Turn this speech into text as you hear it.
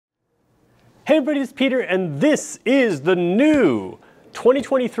Hey everybody, it's Peter, and this is the new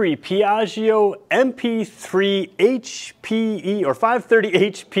 2023 Piaggio MP3 HPE or 530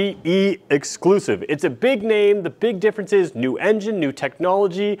 HPE exclusive. It's a big name. The big difference is new engine, new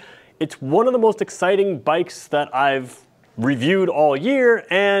technology. It's one of the most exciting bikes that I've reviewed all year,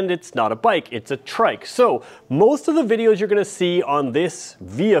 and it's not a bike, it's a trike. So most of the videos you're gonna see on this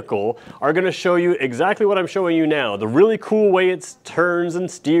vehicle are gonna show you exactly what I'm showing you now. The really cool way it turns and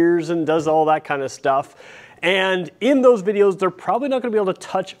steers and does all that kind of stuff. And in those videos, they're probably not gonna be able to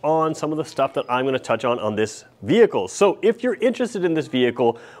touch on some of the stuff that I'm gonna touch on this vehicle. So if you're interested in this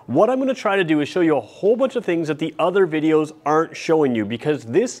vehicle, what I'm gonna try to do is show you a whole bunch of things that the other videos aren't showing you, because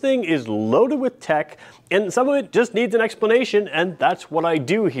this thing is loaded with tech and some of it just needs an explanation, and that's what I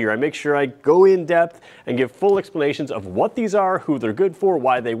do here. I make sure I go in depth and give full explanations of what these are, who they're good for,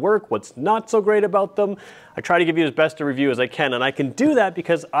 why they work, what's not so great about them. I try to give you as best a review as I can, and I can do that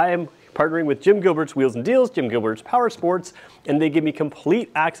because I am partnering with Jim Gilbert's Wheels and Deals, Jim Gilbert's Power Sports, and they give me complete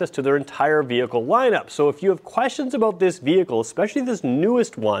access to their entire vehicle lineup. So if you have questions about this vehicle, especially this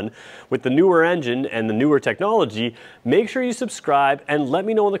newest one with the newer engine and the newer technology, make sure you subscribe and let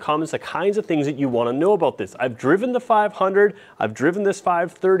me know in the comments the kinds of things that you want to know about this. I've driven the 500, I've driven this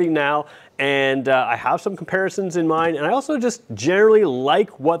 530 now, and I have some comparisons in mind, and I also just generally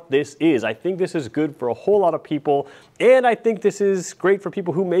like what this is. I think this is good for a whole lot of people, and I think this is great for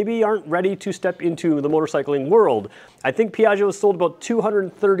people who maybe aren't ready to step into the motorcycling world. I think Piaggio has sold about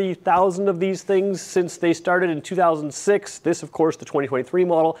 230,000 of these things since they started in 2006. This, of course, the 2023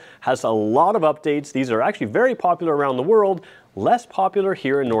 model, has a lot of updates. These are actually very popular around the world. Less popular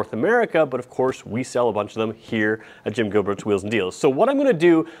here in North America, but of course we sell a bunch of them here at Jim Gilbert's Wheels and Deals. So what I'm gonna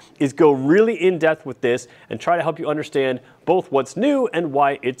do is go really in depth with this and try to help you understand both what's new and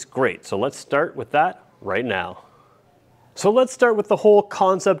why it's great. So let's start with that right now. So let's start with the whole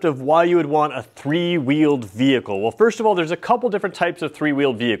concept of why you would want a three-wheeled vehicle. Well, first of all, there's a couple different types of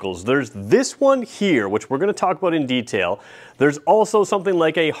three-wheeled vehicles. There's this one here, which we're going to talk about in detail. There's also something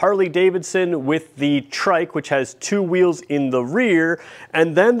like a Harley Davidson with the trike, which has two wheels in the rear.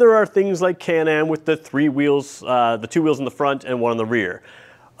 And then there are things like Can-Am with the three wheels, the two wheels in the front and one in the rear.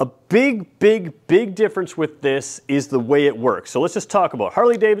 A big difference with this is the way it works. So let's just talk about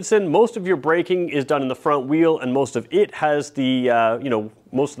Harley Davidson. Most of your braking is done in the front wheel, and most of it has the,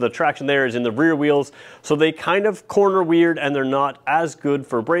 most of the traction there is in the rear wheels. So they kind of corner weird, and they're not as good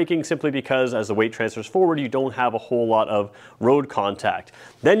for braking simply because as the weight transfers forward, you don't have a whole lot of road contact.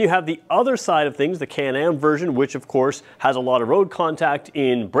 Then you have the other side of things, the Can-Am version, which of course has a lot of road contact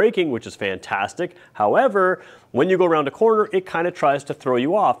in braking, which is fantastic. However, when you go around a corner, it kind of tries to throw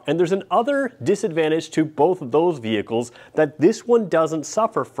you off. And there's another disadvantage to both of those vehicles that this one doesn't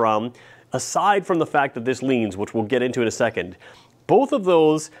suffer from, aside from the fact that this leans, which we'll get into in a second. Both of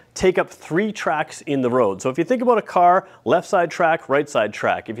those take up 3 tracks in the road. So if you think about a car, left side track, right side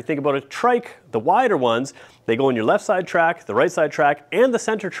track. If you think about a trike, the wider ones, they go on your left side track, the right side track, and the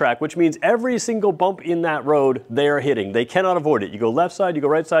center track, which means every single bump in that road they are hitting. They cannot avoid it. You go left side, you go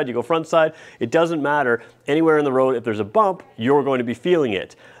right side, you go front side. It doesn't matter. Anywhere in the road, if there's a bump, you're going to be feeling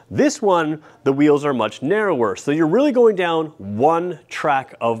it. This one, the wheels are much narrower, so you're really going down one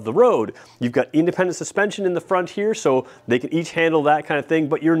track of the road. You've got independent suspension in the front here, so they can each handle that kind of thing,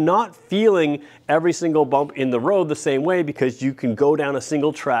 but you're not feeling every single bump in the road the same way because you can go down a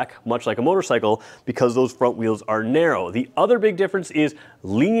single track, much like a motorcycle, because those front wheels are narrow. The other big difference is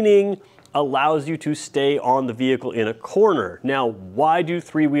leaning allows you to stay on the vehicle in a corner. Now, why do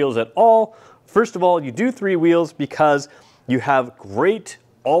 3 wheels at all? First of all, you do 3 wheels because you have great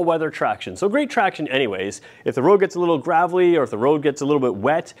all-weather traction. So great traction anyways. If the road gets a little gravelly or if the road gets a little bit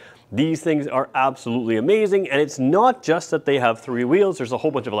wet, these things are absolutely amazing. And it's not just that they have 3 wheels, there's a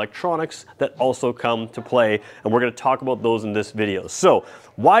whole bunch of electronics that also come to play, and we're gonna talk about those in this video. So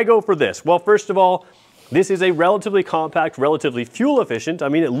why go for this? Well, first of all, this is a relatively compact, relatively fuel efficient. I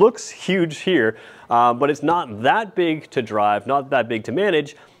mean, it looks huge here, but it's not that big to drive, not that big to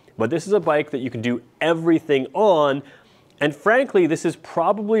manage, but this is a bike that you can do everything on. And frankly, this is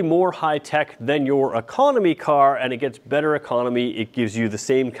probably more high-tech than your economy car, and it gets better economy. It gives you the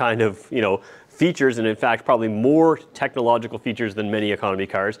same kind of, features, and in fact, probably more technological features than many economy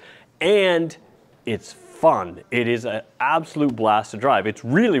cars. And it's fun. It is an absolute blast to drive. It's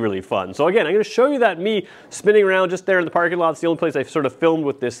really fun. So again, I'm going to show you that me spinning around just there in the parking lot. It's the only place I've sort of filmed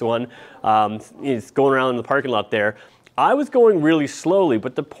with this one. It's going around in the parking lot there. I was going really slowly,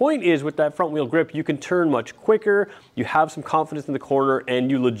 but the point is with that front wheel grip, you can turn much quicker, you have some confidence in the corner, and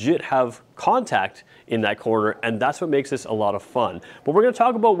you legit have contact in that corner, and that's what makes this a lot of fun. But we're gonna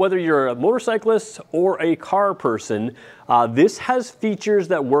talk about whether you're a motorcyclist or a car person. This has features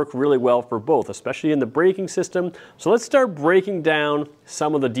that work really well for both, especially in the braking system. So let's start breaking down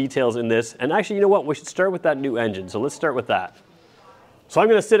some of the details in this. And actually, you know what? We should start with that new engine. So let's start with that. So I'm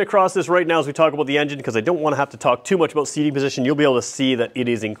going to sit across this right now as we talk about the engine because I don't want to have to talk too much about seating position. You'll be able to see that it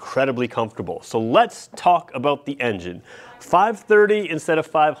is incredibly comfortable. So let's talk about the engine. 530 instead of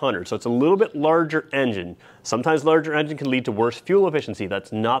 500, so it's a little bit larger engine. Sometimes larger engine can lead to worse fuel efficiency.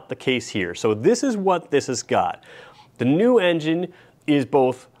 That's not the case here. So this is what this has got. The new engine is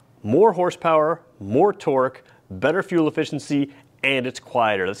both more horsepower, more torque, better fuel efficiency, and it's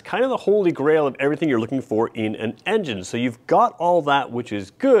quieter. That's kind of the holy grail of everything you're looking for in an engine. So you've got all that, which is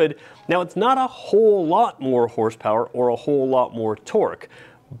good. Now it's not a whole lot more horsepower or a whole lot more torque,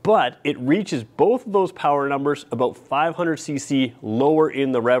 but it reaches both of those power numbers about 500cc lower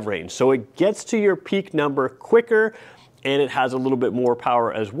in the rev range. So it gets to your peak number quicker, and it has a little bit more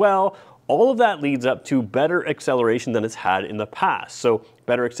power as well. All of that leads up to better acceleration than it's had in the past. So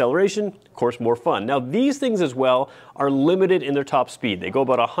better acceleration, of course, more fun. Now these things as well are limited in their top speed. They go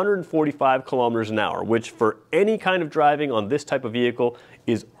about 145 kilometers an hour, which for any kind of driving on this type of vehicle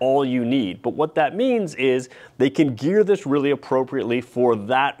is all you need. But what that means is they can gear this really appropriately for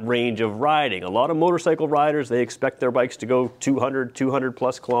that range of riding. A lot of motorcycle riders, they expect their bikes to go 200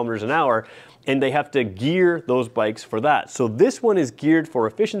 plus kilometers an hour, and they have to gear those bikes for that. So this one is geared for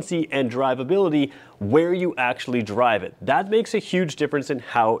efficiency and drivability where you actually drive it. That makes a huge difference in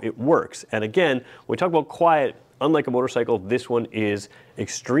how it works. And again, when we talk about quiet, unlike a motorcycle, this one is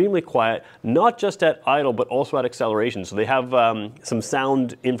extremely quiet, not just at idle, but also at acceleration. So they have some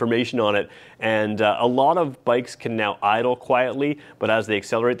sound information on it, and a lot of bikes can now idle quietly, but as they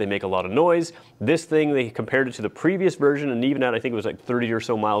accelerate, they make a lot of noise. This thing, they compared it to the previous version, and even at, I think it was like 30 or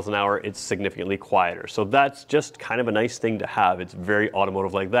so miles an hour, it's significantly quieter. So that's just kind of a nice thing to have. It's very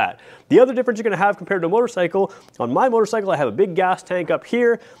automotive like that. The other difference you're gonna have compared to a motorcycle, on my motorcycle, I have a big gas tank up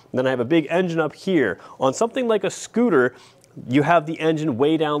here, and then I have a big engine up here. On something like a scooter, you have the engine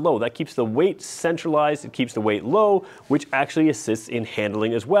way down low. That keeps the weight centralized, it keeps the weight low, which actually assists in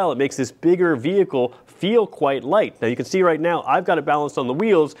handling as well. It makes this bigger vehicle feel quite light. Now you can see right now, I've got it balanced on the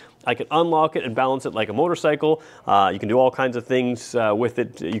wheels. I can unlock it and balance it like a motorcycle. You can do all kinds of things with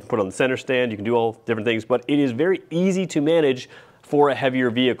it. You can put it on the center stand, you can do all different things, but it is very easy to manage for a heavier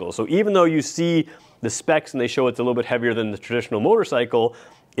vehicle. So even though you see the specs and they show it's a little bit heavier than the traditional motorcycle,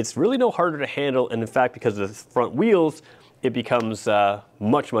 it's really no harder to handle, and in fact, because of the front wheels, it becomes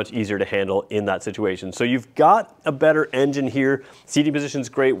much, much easier to handle in that situation. So you've got a better engine here. Seating position's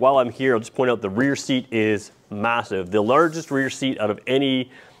great. While I'm here, I'll just point out the rear seat is massive. The largest rear seat out of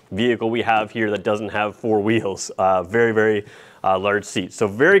any vehicle we have here that doesn't have four wheels. Very, very large seat. So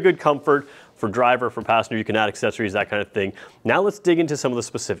very good comfort for driver, for passenger. You can add accessories, that kind of thing. Now let's dig into some of the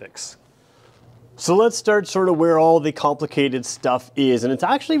specifics. So let's start sort of where all the complicated stuff is, and it's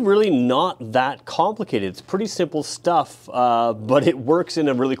actually really not that complicated. It's pretty simple stuff, but it works in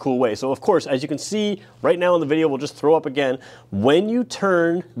a really cool way. So of course, as you can see right now in the video, we'll just throw up again, when you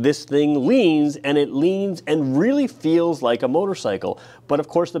turn, this thing leans, and it leans and really feels like a motorcycle. But of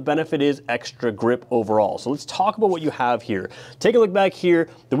course, the benefit is extra grip overall. So let's talk about what you have here. Take a look back here.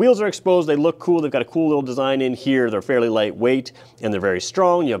 The wheels are exposed, they look cool. They've got a cool little design in here. They're fairly lightweight, and they're very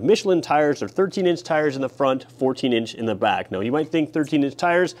strong. You have Michelin tires. They're 13-inch tires in the front, 14-inch in the back. Now you might think 13-inch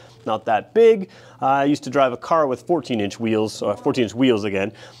tires, not that big. I used to drive a car with 14-inch wheels, 14-inch wheels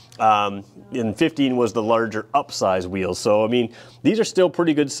again. And 15 was the larger upsize wheels. So I mean, these are still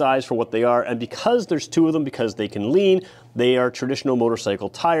pretty good size for what they are. And because there's two of them, because they can lean, they are traditional motorcycle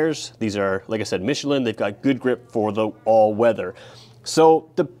tires. These are, like I said, Michelin. They've got good grip for the all-weather. So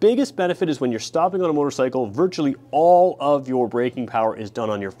the biggest benefit is when you're stopping on a motorcycle, virtually all of your braking power is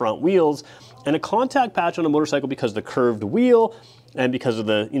done on your front wheels. And a contact patch on a motorcycle, because of the curved wheel and because of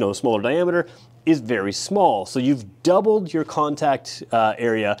the smaller diameter, is very small. So you've doubled your contact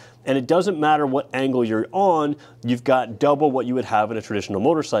area, and it doesn't matter what angle you're on, you've got double what you would have in a traditional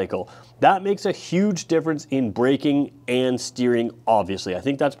motorcycle. That makes a huge difference in braking and steering, obviously. I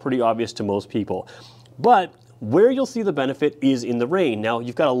think that's pretty obvious to most people. But where you'll see the benefit is in the rain. Now,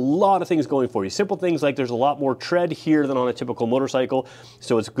 you've got a lot of things going for you. Simple things like there's a lot more tread here than on a typical motorcycle,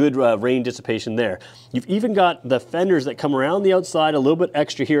 so it's good rain dissipation there. You've even got the fenders that come around the outside, a little bit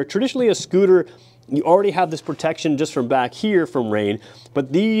extra here. Traditionally, a scooter, you already have this protection just from back here from rain,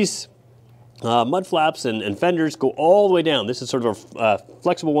 but these mud flaps and fenders go all the way down. This is sort of a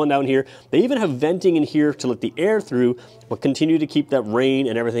flexible one down here. They even have venting in here to let the air through, but continue to keep that rain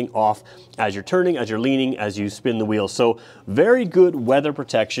and everything off as you're turning, as you're leaning, as you spin the wheel. So very good weather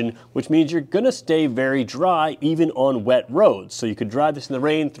protection, which means you're gonna stay very dry even on wet roads. So you could drive this in the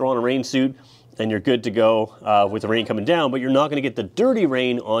rain, throw on a rain suit, and you're good to go with the rain coming down, but you're not gonna get the dirty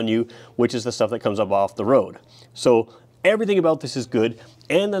rain on you, which is the stuff that comes up off the road. So everything about this is good.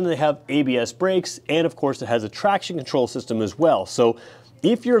 And then they have ABS brakes, and of course it has a traction control system as well. So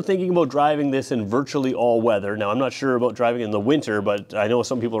if you're thinking about driving this in virtually all weather, now I'm not sure about driving in the winter, but I know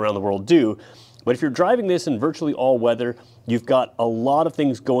some people around the world do. But if you're driving this in virtually all weather, you've got a lot of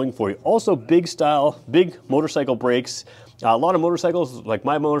things going for you. Also big motorcycle brakes. A lot of motorcycles, like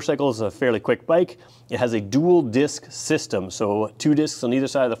my motorcycle is a fairly quick bike. It has a dual disc system, so 2 discs on either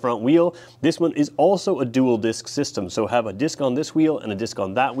side of the front wheel. This one is also a dual disc system, so have a disc on this wheel and a disc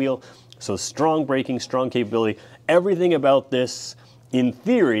on that wheel. So strong braking, strong capability. Everything about this, in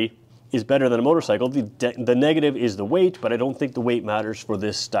theory, is better than a motorcycle. The negative is the weight, but I don't think the weight matters for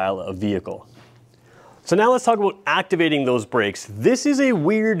this style of vehicle. So now let's talk about activating those brakes. This is a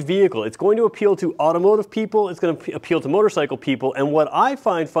weird vehicle. It's going to appeal to automotive people, it's going to appeal to motorcycle people, and what I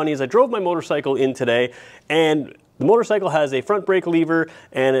find funny is I drove my motorcycle in today, and the motorcycle has a front brake lever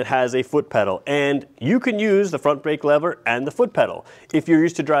and it has a foot pedal, and you can use the front brake lever and the foot pedal. If you're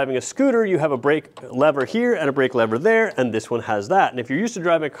used to driving a scooter, you have a brake lever here and a brake lever there, and this one has that. And if you're used to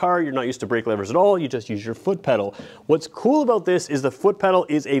driving a car, you're not used to brake levers at all, you just use your foot pedal. What's cool about this is the foot pedal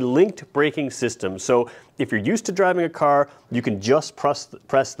is a linked braking system. So if you're used to driving a car, you can just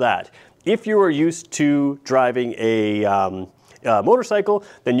press that. If you are used to driving a motorcycle,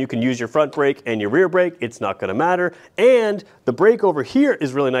 then you can use your front brake and your rear brake. It's not going to matter. And the brake over here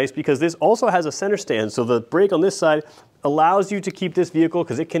is really nice because this also has a center stand. So the brake on this side allows you to keep this vehicle,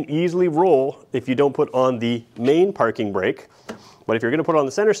 because it can easily roll if you don't put on the main parking brake. But if you're going to put it on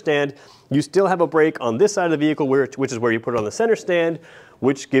the center stand, you still have a brake on this side of the vehicle, which is where you put it on the center stand,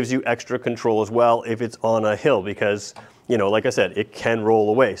 which gives you extra control as well if it's on a hill, because, you know, like I said, it can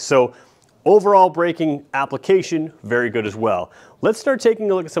roll away. So overall braking application, very good as well. Let's start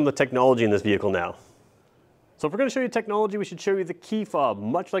taking a look at some of the technology in this vehicle now. So if we're going to show you technology, we should show you the key fob.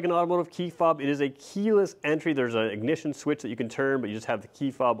 Much like an automotive key fob, it is a keyless entry. There's an ignition switch that you can turn, but you just have the key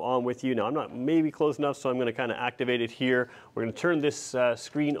fob on with you. Now I'm not maybe close enough, so I'm going to kind of activate it here. We're going to turn this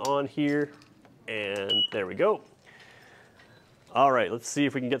screen on here, and there we go. All right, let's see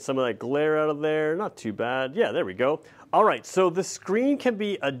if we can get some of that glare out of there. Not too bad. Yeah, there we go. All right, so the screen can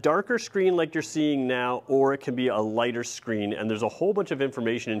be a darker screen like you're seeing now, or it can be a lighter screen, and there's a whole bunch of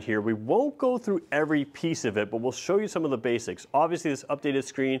information in here. We won't go through every piece of it, but we'll show you some of the basics. Obviously, this updated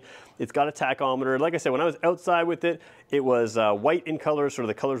screen, it's got a tachometer. Like I said, when I was outside with it, it was white in color, sort of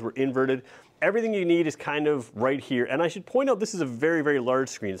the colors were inverted. Everything you need is kind of right here, and I should point out this is a very, very large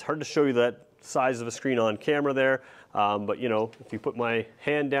screen. It's hard to show you that size of a screen on camera there, but you know, if you put my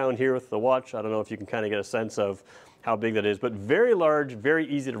hand down here with the watch, I don't know if you can kind of get a sense of how big that is, but very large, very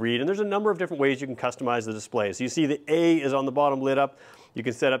easy to read, and there's a number of different ways you can customize the display. So you see the A is on the bottom lit up. You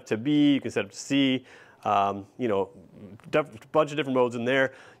can set up to B, you can set up to C, you know, a bunch of different modes in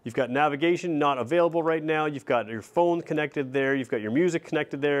there. You've got navigation not available right now. You've got your phone connected there. You've got your music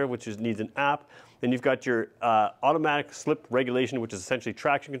connected there, which needs an app. Then you've got your automatic slip regulation, which is essentially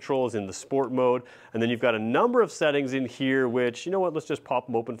traction control, is in the sport mode. And then you've got a number of settings in here, which, you know what, let's just pop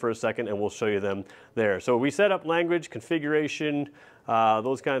them open for a second and we'll show you them there. So we set up language, configuration,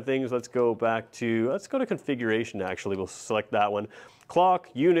 those kind of things. Let's go to configuration actually. We'll select that one. Clock,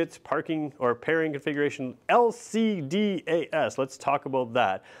 units, parking or pairing configuration, LCDAS. Let's talk about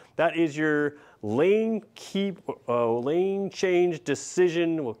that. That is your lane change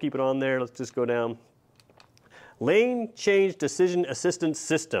decision. We'll keep it on there. Let's just go down. Lane change decision assistance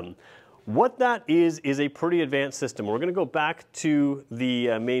system. What that is a pretty advanced system. We're going to go back to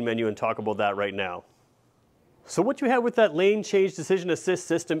the main menu and talk about that right now. So what you have with that lane change decision assist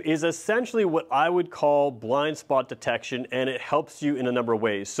system is essentially what I would call blind spot detection, and it helps you in a number of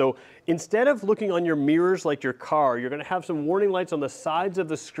ways. So instead of looking on your mirrors like your car, you're going to have some warning lights on the sides of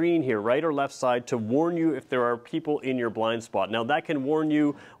the screen here, right or left side, to warn you if there are people in your blind spot. Now that can warn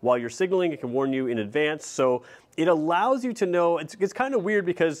you while you're signaling, it can warn you in advance. So it allows you to know, it's kind of weird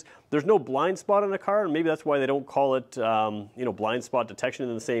because there's no blind spot on the car, and maybe that's why they don't call it you know, blind spot detection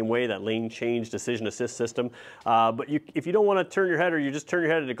in the same way, that lane change decision assist system. But if you don't want to turn your head, or you just turn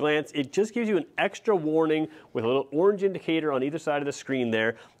your head at a glance, it just gives you an extra warning with a little orange indicator on either side of the screen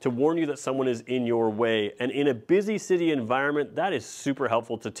there to warn you that someone is in your way. And in a busy city environment, that is super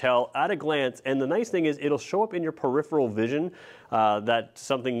helpful to tell at a glance. And the nice thing is it'll show up in your peripheral vision that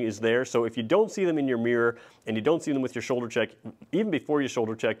something is there. So if you don't see them in your mirror and you don't see them with your shoulder check, even before you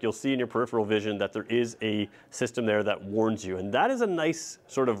shoulder check, you'll see in your peripheral vision that there is a system there that warns you. And that is a nice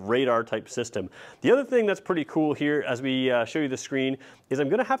sort of radar type system. The other thing that's pretty cool here as we show you the screen is I'm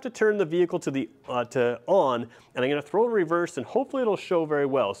gonna have to turn the vehicle to on, and I'm gonna throw it in reverse, and hopefully it'll show very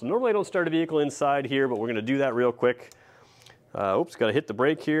well. So normally I don't start a vehicle inside here, but we're gonna do that real quick. Oops, gotta hit the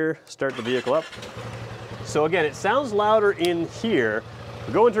brake here, start the vehicle up. So again, it sounds louder in here.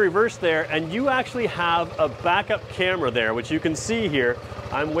 We go into reverse there, and you actually have a backup camera there, which you can see here.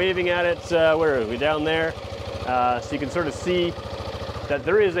 I'm waving at it, where are we, down there? So you can sort of see that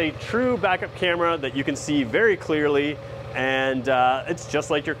there is a true backup camera that you can see very clearly, and it's just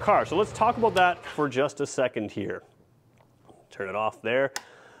like your car. So let's talk about that for just a second here. Turn it off there.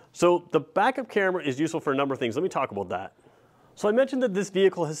 So the backup camera is useful for a number of things. Let me talk about that. So I mentioned that this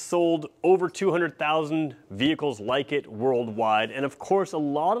vehicle has sold over 200,000 vehicles like it worldwide, and of course a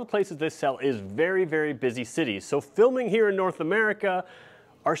lot of the places they sell is very, very busy cities. So filming here in North America,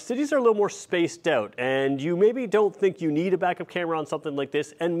 our cities are a little more spaced out, and you maybe don't think you need a backup camera on something like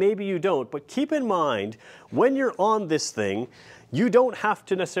this, and maybe you don't, but keep in mind, when you're on this thing, you don't have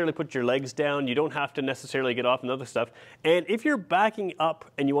to necessarily put your legs down, you don't have to necessarily get off and other stuff, and if you're backing up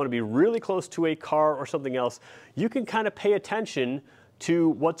and you want to be really close to a car or something else, you can kind of pay attention to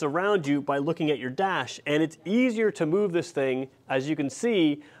what's around you by looking at your dash, and it's easier to move this thing, as you can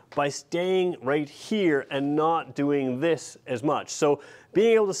see, by staying right here and not doing this as much. So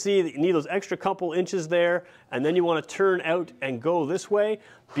being able to see that you need those extra couple inches there, and then you want to turn out and go this way,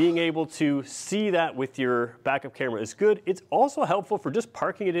 being able to see that with your backup camera is good. It's also helpful for just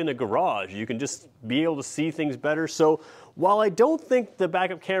parking it in a garage. You can just be able to see things better. So while I don't think the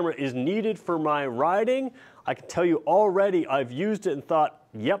backup camera is needed for my riding, I can tell you already I've used it and thought,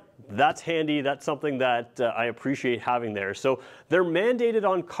 yep, that's handy. That's something that I appreciate having there. So they're mandated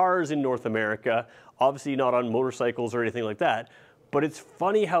on cars in North America, obviously not on motorcycles or anything like that. But it's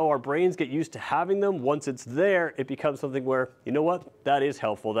funny how our brains get used to having them. Once it's there, it becomes something where, you know what, that is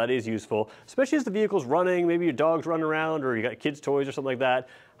helpful, that is useful, especially as the vehicle's running, maybe your dog's running around or you got kids' toys or something like that.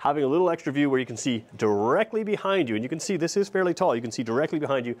 Having a little extra view where you can see directly behind you, and you can see this is fairly tall, you can see directly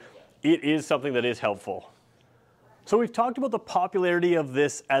behind you, it is something that is helpful. So we've talked about the popularity of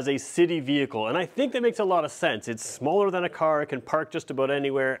this as a city vehicle, and I think that makes a lot of sense. It's smaller than a car, it can park just about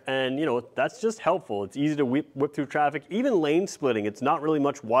anywhere, and you know, that's just helpful. It's easy to whip through traffic, even lane splitting. It's not really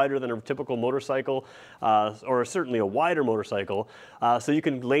much wider than a typical motorcycle, or certainly a wider motorcycle. So you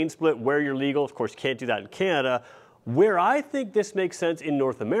can lane split where you're legal. Of course, you can't do that in Canada. Where I think this makes sense in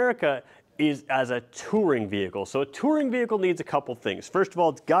North America is as a touring vehicle. So a touring vehicle needs a couple things. First of all,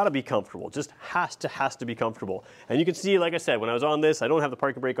 it's gotta be comfortable. It just has to be comfortable. And you can see, like I said, when I was on this, I don't have the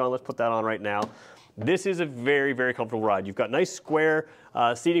parking brake on. Let's put that on right now. This is a very, very comfortable ride. You've got nice square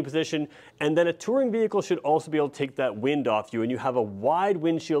seating position, and then a touring vehicle should also be able to take that wind off you, and you have a wide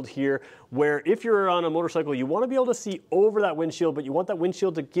windshield here where if you're on a motorcycle, you want to be able to see over that windshield, but you want that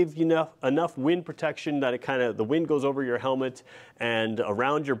windshield to give you enough wind protection that the wind goes over your helmet and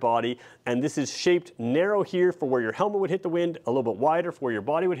around your body. And this is shaped narrow here for where your helmet would hit the wind, a little bit wider for where your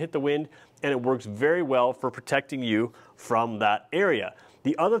body would hit the wind, and it works very well for protecting you from that area.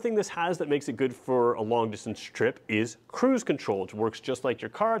 The other thing this has that makes it good for a long distance trip is cruise control. It works just like your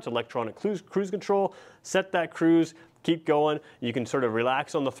car. It's electronic cruise control. Set that cruise, keep going. You can sort of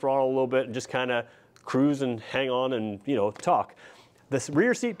relax on the throttle a little bit and just kind of cruise and hang on and, you know, talk. This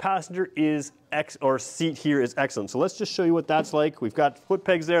rear seat passenger seat here is excellent. So let's just show you what that's like. We've got foot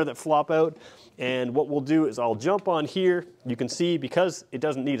pegs there that flop out. And what we'll do is I'll jump on here. You can see, because it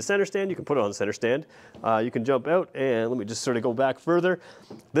doesn't need a center stand, you can put it on the center stand. You can jump out, and let me just sort of go back further.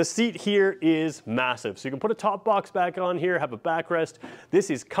 The seat here is massive. So you can put a top box back on here, have a backrest. This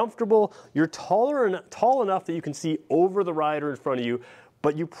is comfortable. You're tall enough that you can see over the rider in front of you,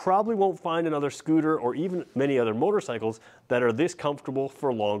 but you probably won't find another scooter or even many other motorcycles that are this comfortable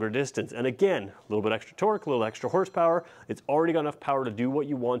for longer distance. And again, a little bit extra torque, a little extra horsepower. It's already got enough power to do what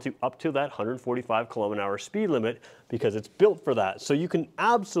you want to up to that 145 km/h speed limit because it's built for that. So you can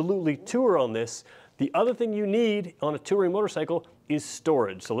absolutely tour on this. The other thing you need on a touring motorcycle is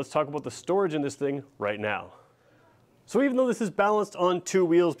storage. So let's talk about the storage in this thing right now. So even though this is balanced on two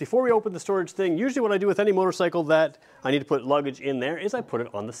wheels, before we open the storage thing, usually what I do with any motorcycle that I need to put luggage in there is I put it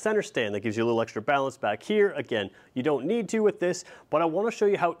on the center stand. That gives you a little extra balance back here. Again, you don't need to with this, but I want to show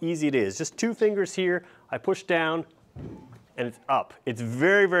you how easy it is. Just two fingers here, I push down, and it's up. It's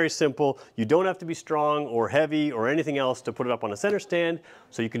very, very simple. You don't have to be strong or heavy or anything else to put it up on a center stand,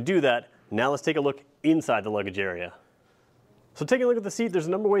 so you can do that. Now let's take a look inside the luggage area. So taking a look at the seat, there's a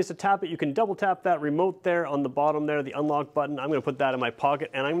number of ways to tap it. You can double tap that remote there on the bottom there, the unlock button. I'm going to put that in my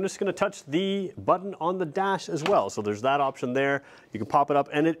pocket, and I'm just going to touch the button on the dash as well. So there's that option there. You can pop it up,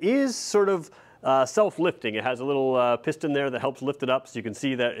 and it is sort of self-lifting. It has a little piston there that helps lift it up, so you can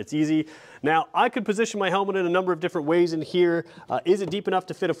see that it's easy. Now, I could position my helmet in a number of different ways in here. Is it deep enough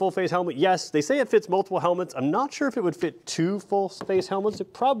to fit a full-face helmet? Yes. They say it fits multiple helmets. I'm not sure if it would fit two full-face helmets.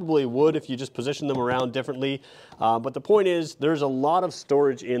 It probably would if you just position them around differently. But the point is, there's a lot of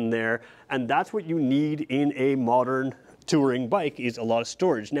storage in there, and that's what you need in a modern touring bike, is a lot of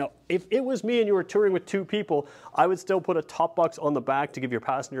storage. Now, if it was me and you were touring with two people, I would still put a top box on the back to give your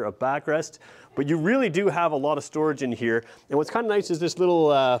passenger a backrest, but you really do have a lot of storage in here. And what's kind of nice is this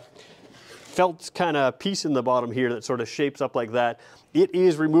little felt kind of piece in the bottom here that sort of shapes up like that. It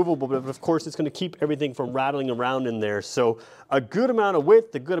is removable, but of course it's going to keep everything from rattling around in there. So a good amount of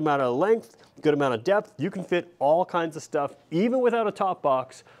width, a good amount of length, a good amount of depth. You can fit all kinds of stuff, even without a top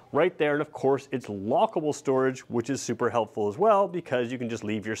box, right there. And of course it's lockable storage, which is super helpful as well, because you can just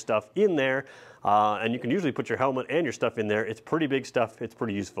leave your stuff in there, and you can usually put your helmet and your stuff in there. It's pretty big stuff. It's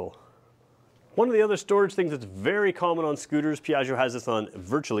pretty useful. One of the other storage things that's very common on scooters, Piaggio has this on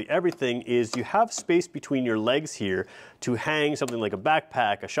virtually everything, is you have space between your legs here to hang something like a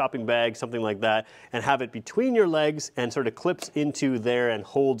backpack, a shopping bag, something like that, and have it between your legs and sort of clips into there and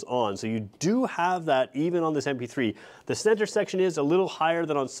holds on. So you do have that even on this MP3. The center section is a little higher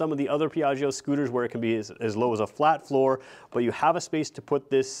than on some of the other Piaggio scooters where it can be as low as a flat floor, but you have a space to put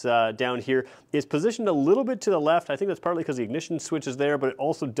this down here. It's positioned a little bit to the left. I think that's partly because the ignition switch is there, but it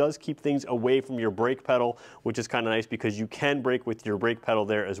also does keep things away from your brake pedal, which is kind of nice because you can brake with your brake pedal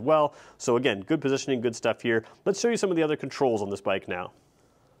there as well. So again, good positioning, good stuff here. Let's show you some of the other controls on this bike now.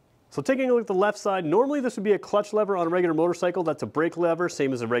 So taking a look at the left side, normally this would be a clutch lever on a regular motorcycle. That's a brake lever,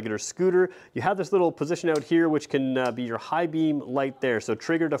 same as a regular scooter. You have this little position out here, which can be your high beam light there. So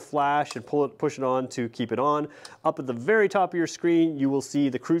trigger to flash and push it on to keep it on. Up at the very top of your screen, you will see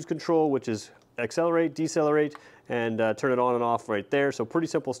the cruise control, which is accelerate, decelerate, and turn it on and off right there. So pretty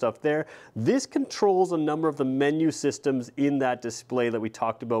simple stuff there. This controls a number of the menu systems in that display that we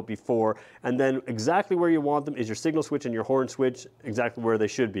talked about before. And then exactly where you want them is your signal switch and your horn switch, exactly where they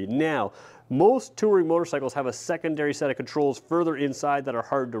should be. Now, most touring motorcycles have a secondary set of controls further inside that are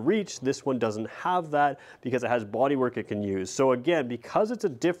hard to reach. This one doesn't have that because it has bodywork it can use. So again, because it's a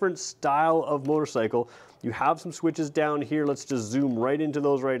different style of motorcycle, you have some switches down here. Let's just zoom right into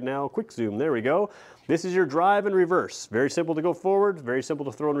those right now. Quick zoom, there we go. This is your drive and reverse. Very simple to go forward, very simple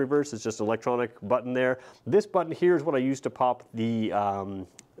to throw in reverse. It's just an electronic button there. This button here is what I use to pop the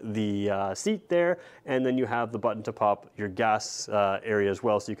seat there, and then you have the button to pop your gas area as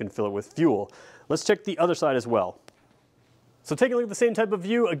well, so you can fill it with fuel. Let's check the other side as well. So taking a look at the same type of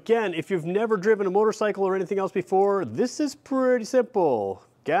view, again, if you've never driven a motorcycle or anything else before, this is pretty simple.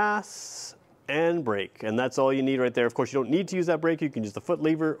 Gas and brake, and that's all you need right there. Of course, you don't need to use that brake. You can use the foot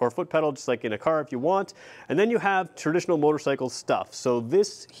lever or foot pedal just like in a car if you want. And then you have traditional motorcycle stuff. So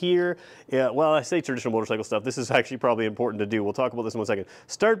this here, well, I say traditional motorcycle stuff. This is actually probably important to do. We'll talk about this in 1 second.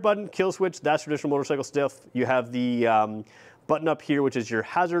 Start button, kill switch, that's traditional motorcycle stuff. You have the button up here, which is your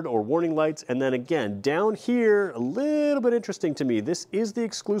hazard or warning lights. And then again, down here, a little bit interesting to me, this is the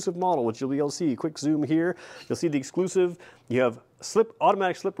exclusive model, which you'll be able to see. Quick zoom here. You'll see the exclusive. You have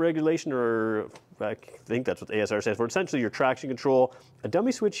automatic slip regulation, or I think that's what the ASR stands for. Essentially your traction control, a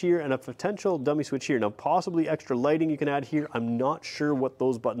dummy switch here, and a potential dummy switch here. Now possibly extra lighting you can add here. I'm not sure what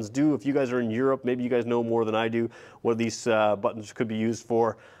those buttons do. If you guys are in Europe, maybe you guys know more than I do what these buttons could be used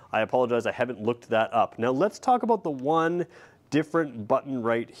for. I apologize, I haven't looked that up. Now let's talk about the one different button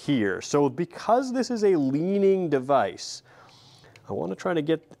right here. So because this is a leaning device, I want to try to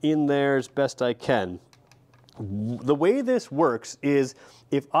get in there as best I can. The way this works is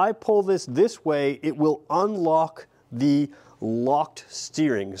if I pull this way, it will unlock the locked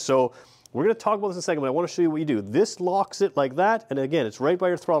steering. So we're going to talk about this in a second, but I want to show you what you do. This locks it like that, and again, it's right by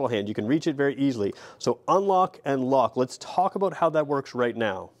your throttle hand. You can reach it very easily. So unlock and lock. Let's talk about how that works right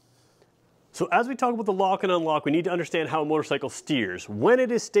now. So as we talk about the lock and unlock, we need to understand how a motorcycle steers. When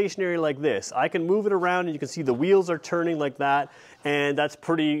it is stationary like this, I can move it around and you can see the wheels are turning like that, and that's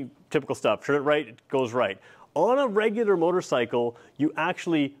pretty typical stuff. Turn it right, it goes right. On a regular motorcycle, you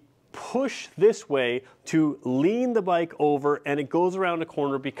actually push this way to lean the bike over, and it goes around a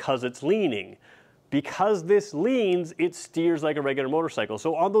corner because it's leaning. Because this leans, it steers like a regular motorcycle.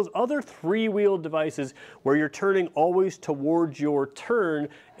 So on those other three-wheeled devices where you're turning always towards your turn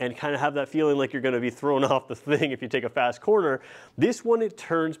and kind of have that feeling like you're going to be thrown off the thing if you take a fast corner, this one, it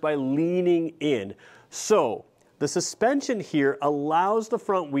turns by leaning in. So the suspension here allows the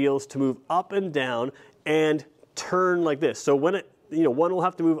front wheels to move up and down and turn like this. So when it, one will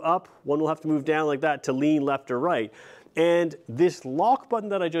have to move up, one will have to move down like that to lean left or right. And this lock button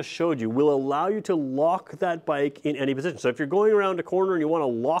that I just showed you will allow you to lock that bike in any position. So if you're going around a corner and you want to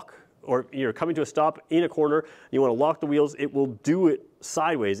lock, or you're coming to a stop in a corner, and you want to lock the wheels, it will do it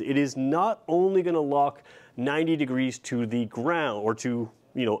sideways. It is not only going to lock 90 degrees to the ground, or to,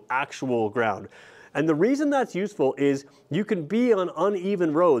 actual ground. And the reason that's useful is you can be on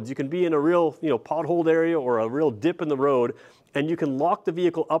uneven roads. You can be in a real, potholed area or a real dip in the road, and you can lock the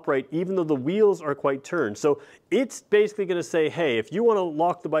vehicle upright even though the wheels are quite turned. So it's basically going to say, hey, if you want to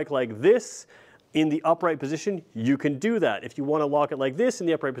lock the bike like this in the upright position, you can do that. If you want to lock it like this in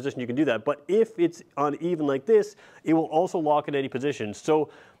the upright position, you can do that. But if it's uneven like this, it will also lock in any position. So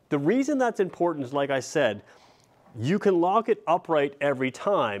the reason that's important is, like I said, you can lock it upright every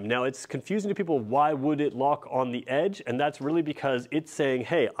time. Now, it's confusing to people, why would it lock on the edge? And that's really because it's saying,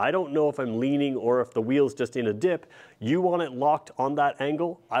 hey, I don't know if I'm leaning or if the wheel's just in a dip. You want it locked on that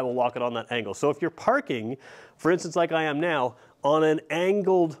angle, I will lock it on that angle. So if you're parking, for instance, like I am now, on an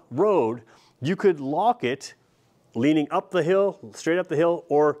angled road, you could lock it leaning up the hill, straight up the hill,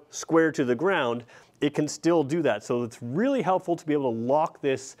 or square to the ground. It can still do that. So it's really helpful to be able to lock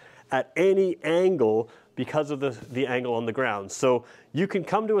this at any angle because of the angle on the ground. So you can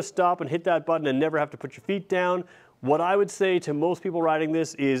come to a stop and hit that button and never have to put your feet down. What I would say to most people riding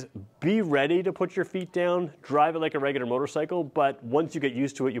this is be ready to put your feet down, drive it like a regular motorcycle, but once you get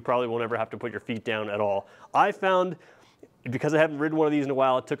used to it, you probably won't ever have to put your feet down at all. I found, because I haven't ridden one of these in a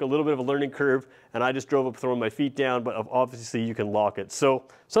while, it took a little bit of a learning curve, and I just drove up throwing my feet down, but obviously you can lock it. So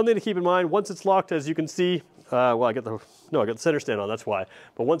something to keep in mind, once it's locked, as you can see, well, I got the center stand on, that's why.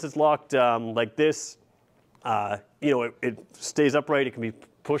 But once it's locked like this, it stays upright. It can be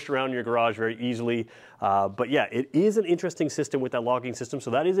pushed around your garage very easily. But yeah, it is an interesting system with that locking system.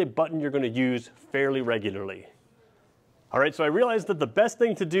 So that is a button you're going to use fairly regularly. All right, so I realized that the best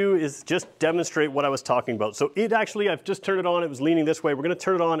thing to do is just demonstrate what I was talking about. So I've just turned it on. It was leaning this way. We're going to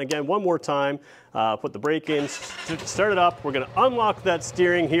turn it on again one more time. Put the brake in, start it up. We're going to unlock that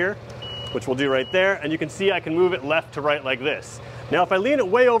steering here, which we'll do right there. And you can see I can move it left to right like this. Now, if I lean it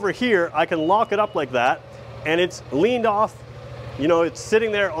way over here, I can lock it up like that. And it's leaned off, it's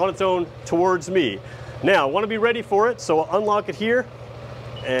sitting there on its own towards me. Now, I want to be ready for it, so I'll unlock it here.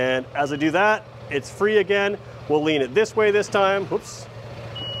 And as I do that, it's free again. We'll lean it this way this time. Whoops.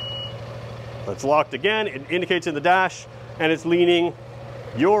 It's locked again. It indicates in the dash, and it's leaning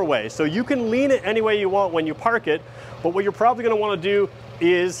your way. So you can lean it any way you want when you park it, but what you're probably going to want to do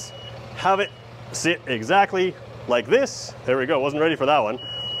is have it sit exactly like this. There we go. Wasn't ready for that one.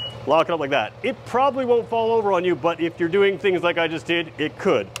 Lock it up like that. It probably won't fall over on you, but if you're doing things like I just did, it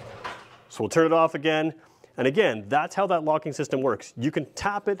could. So we'll turn it off again. And again, that's how that locking system works. You can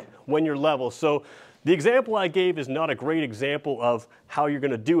tap it when you're level. So the example I gave is not a great example of how you're going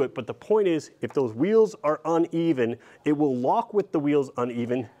to do it, but the point is, if those wheels are uneven, it will lock with the wheels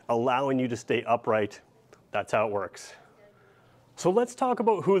uneven, allowing you to stay upright. That's how it works. So let's talk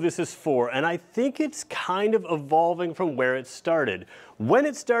about who this is for, and I think it's kind of evolving from where it started. When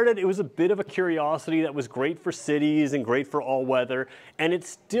it started, it was a bit of a curiosity that was great for cities and great for all weather, and it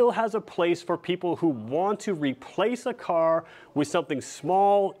still has a place for people who want to replace a car with something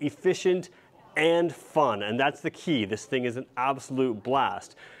small, efficient, and fun, and that's the key. This thing is an absolute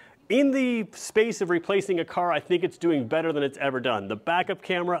blast. In the space of replacing a car, I think it's doing better than it's ever done. The backup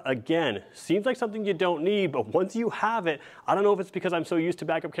camera, again, seems like something you don't need, but once you have it, I don't know if it's because I'm so used to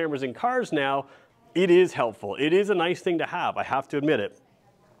backup cameras in cars now, it is helpful. It is a nice thing to have, I have to admit it.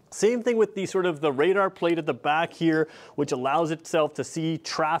 Same thing with the radar plate at the back here, which allows itself to see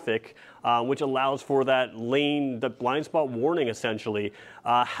traffic, which allows for that the blind spot warning essentially.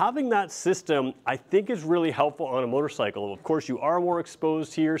 Having that system, I think, is really helpful on a motorcycle. Of course, you are more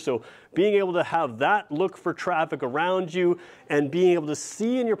exposed here, so being able to have that look for traffic around you and being able to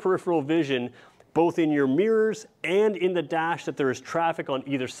see in your peripheral vision, both in your mirrors and in the dash, that there is traffic on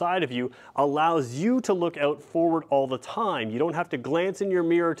either side of you, allows you to look out forward all the time. You don't have to glance in your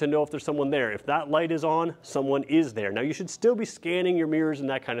mirror to know if there's someone there. If that light is on, someone is there. Now, you should still be scanning your mirrors and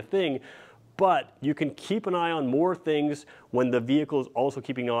that kind of thing, but you can keep an eye on more things when the vehicle is also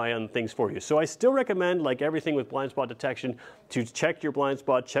keeping an eye on things for you. So I still recommend, like everything with blind spot detection, to check your blind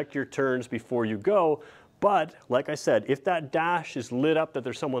spot, check your turns before you go. But like I said, if that dash is lit up that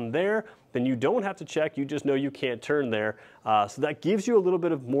there's someone there, then you don't have to check, you just know you can't turn there. So that gives you a little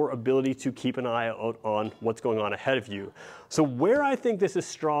bit of more ability to keep an eye out on what's going on ahead of you. So where I think this is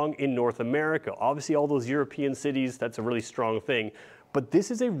strong in North America, obviously all those European cities, that's a really strong thing. But this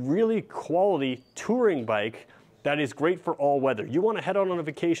is a really quality touring bike that is great for all weather. You want to head out on a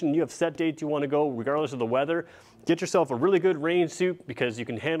vacation, you have set dates you want to go regardless of the weather, get yourself a really good rain suit because you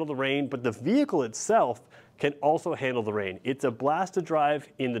can handle the rain, but the vehicle itself can also handle the rain. It's a blast to drive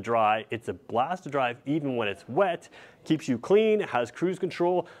in the dry, it's a blast to drive even when it's wet, keeps you clean, has cruise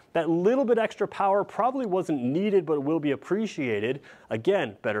control. That little bit extra power probably wasn't needed, but it will be appreciated.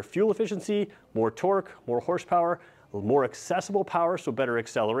 Again, better fuel efficiency, more torque, more horsepower, more accessible power, so better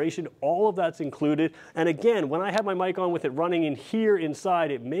acceleration, all of that's included. And again, when I had my mic on with it running in here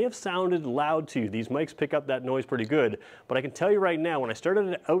inside, it may have sounded loud to you. These mics pick up that noise pretty good, but I can tell you right now, when I started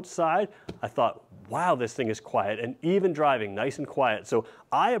it outside, I thought, wow, this thing is quiet, and even driving, nice and quiet. So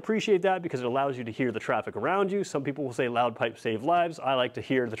I appreciate that because it allows you to hear the traffic around you. Some people will say loud pipes save lives. I like to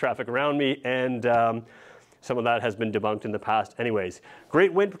hear the traffic around me, and some of that has been debunked in the past anyways.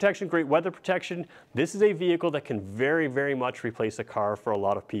 Great wind protection, great weather protection. This is a vehicle that can very, very much replace a car for a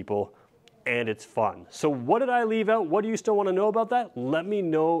lot of people, and it's fun. So what did I leave out? What do you still want to know about that? Let me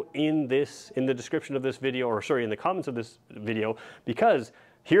know in the description of this video, or sorry, in the comments of this video, because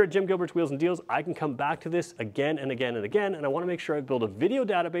here at Jim Gilbert's Wheels and Deals, I can come back to this again and again and again, and I want to make sure I build a video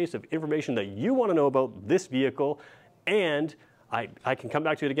database of information that you want to know about this vehicle, and I can come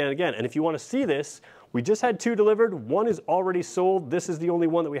back to it again and again. And if you want to see this, we just had 2 delivered. 1 is already sold. This is the only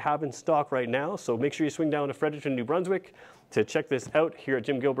one that we have in stock right now. So make sure you swing down to Fredericton, New Brunswick to check this out here at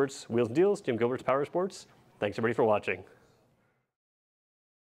Jim Gilbert's Wheels and Deals, Jim Gilbert's Power Sports. Thanks everybody for watching.